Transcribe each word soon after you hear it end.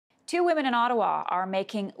Two women in Ottawa are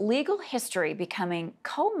making legal history, becoming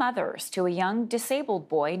co-mothers to a young disabled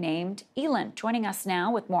boy named Elan. Joining us now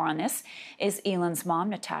with more on this is Elan's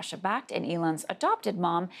mom, Natasha Bakht, and Elan's adopted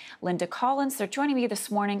mom, Lynda Collins. They're joining me this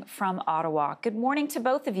morning from Ottawa. Good morning to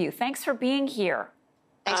both of you. Thanks for being here.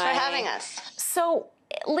 Thanks for having us. So,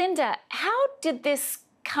 Lynda, how did this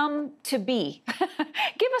come to be?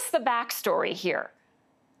 Give us the backstory here.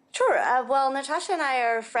 Sure. Well, Natasha and I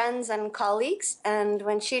are friends and colleagues, and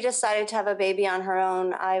when she decided to have a baby on her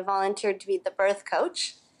own, I volunteered to be the birth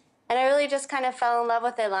coach. And I really just kind of fell in love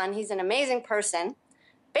with Elan. He's an amazing person.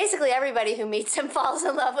 Basically, everybody who meets him falls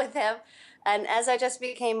in love with him. And as I just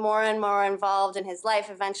became more and more involved in his life,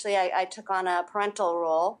 eventually I took on a parental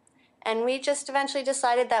role. And we just eventually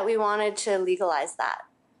decided that we wanted to legalize that.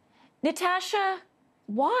 Natasha,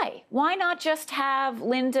 why? Why not just have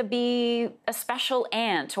Lynda be a special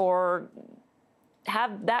aunt or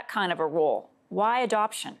have that kind of a role? Why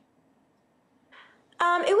adoption?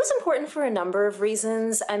 It was important for a number of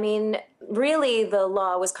reasons. I mean, really, the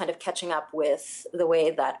law was kind of catching up with the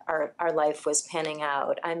way that our life was panning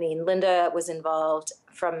out. I mean, Lynda was involved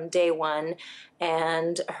from day one,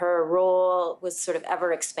 and her role was sort of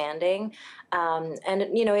ever expanding. And,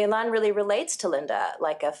 you know, Elan really relates to Lynda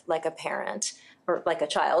like a parent, or like a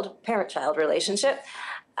child, parent-child relationship.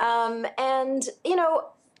 And, you know,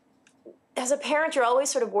 as a parent, you're always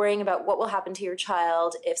sort of worrying about what will happen to your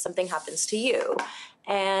child if something happens to you.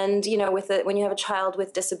 And, you know, when you have a child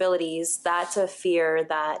with disabilities, that's a fear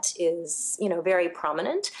that is, you know, very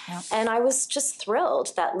prominent. Yeah. And I was just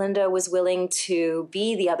thrilled that Lynda was willing to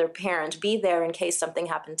be the other parent, be there in case something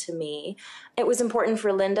happened to me. It was important for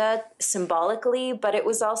Lynda symbolically, but it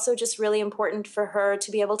was also just really important for her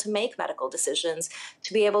to be able to make medical decisions,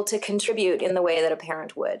 to be able to contribute in the way that a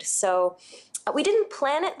parent would. So we didn't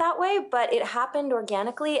plan it that way, but it happened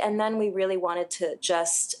organically, and then we really wanted to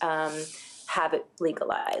just have it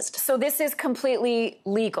legalized. So this is completely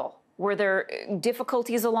legal. Were there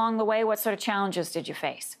difficulties along the way? What sort of challenges did you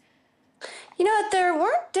face? You know what, there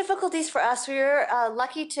weren't difficulties for us. We were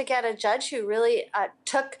lucky to get a judge who really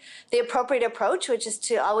took the appropriate approach, which is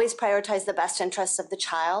to always prioritize the best interests of the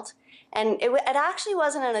child. And it actually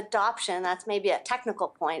wasn't an adoption. That's maybe a technical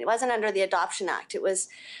point. It wasn't under the Adoption Act. It was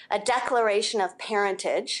a declaration of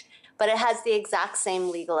parentage, but it has the exact same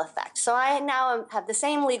legal effect. So I now have the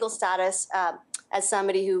same legal status as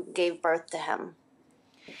somebody who gave birth to him.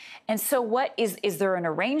 And so what is there an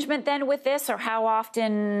arrangement then with this, or how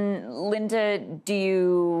often, Lynda, do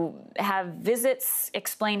you have visits?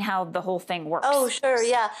 Explain how the whole thing works. Oh, sure,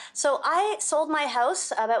 yeah. So I sold my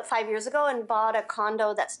house about 5 years ago and bought a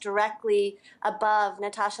condo that's directly above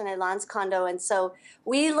Natasha and Elan's condo. And so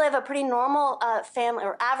we live a pretty normal family,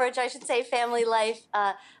 or average, I should say, family life,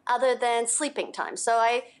 other than sleeping time. So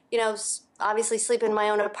I, you know, obviously sleep in my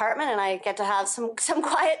own apartment, and I get to have some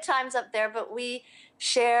quiet times up there, but we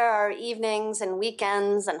share our evenings and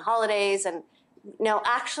weekends and holidays, and you know,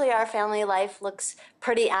 actually our family life looks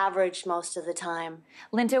pretty average most of the time.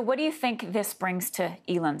 Lynda, what do you think this brings to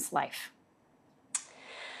Elan's life?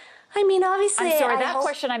 I mean, obviously, I'm sorry, that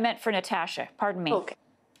question I meant for Natasha. Pardon me. Okay.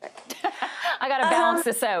 I got to balance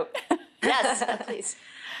this out. Yes, please.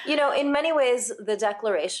 You know, in many ways, the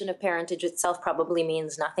declaration of parentage itself probably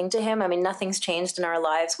means nothing to him. I mean, nothing's changed in our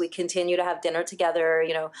lives. We continue to have dinner together.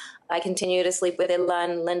 You know, I continue to sleep with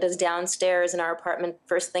Elan. Lynda's downstairs in our apartment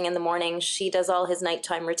first thing in the morning. She does all his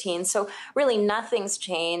nighttime routines. So really nothing's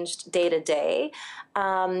changed day to day.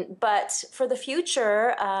 But for the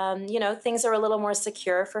future, you know, things are a little more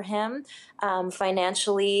secure for him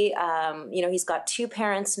financially. You know, he's got two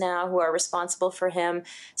parents now who are responsible for him.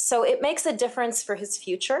 So it makes a difference for his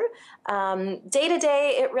future. Day to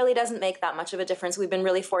day, it really doesn't make that much of a difference. We've been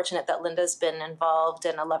really fortunate that Lynda's been involved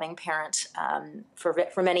and a loving parent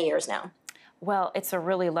for many years now. Well, it's a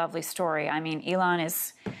really lovely story. I mean, Elan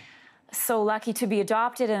is so lucky to be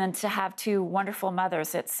adopted and to have two wonderful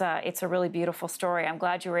mothers. It's a really beautiful story. I'm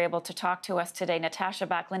glad you were able to talk to us today. Natasha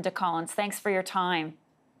Bakht, Lynda Collins, thanks for your time.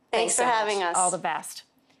 Thanks for having us. All the best.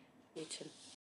 You too.